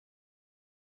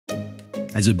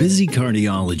As a busy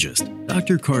cardiologist,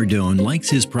 Dr. Cardone likes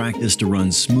his practice to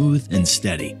run smooth and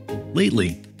steady.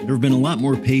 Lately, there have been a lot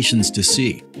more patients to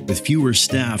see, with fewer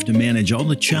staff to manage all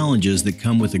the challenges that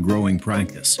come with a growing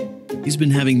practice. He's been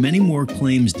having many more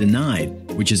claims denied,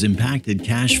 which has impacted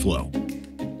cash flow.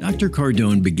 Dr.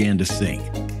 Cardone began to think,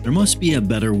 there must be a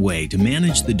better way to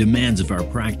manage the demands of our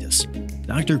practice.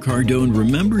 Dr. Cardone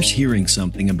remembers hearing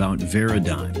something about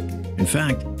Veradigm. In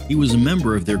fact, he was a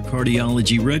member of their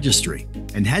cardiology registry.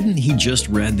 And hadn't he just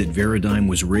read that Veradigm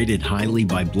was rated highly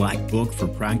by Black Book for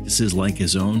practices like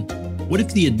his own? What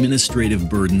if the administrative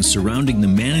burdens surrounding the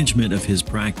management of his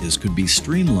practice could be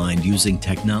streamlined using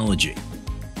technology?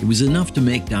 It was enough to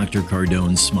make Dr.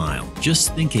 Cardone smile,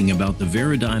 just thinking about the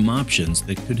Veradigm options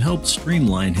that could help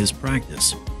streamline his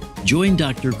practice. Join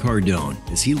Dr. Cardone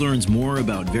as he learns more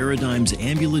about Veradigm's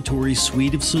ambulatory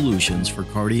suite of solutions for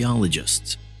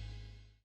cardiologists.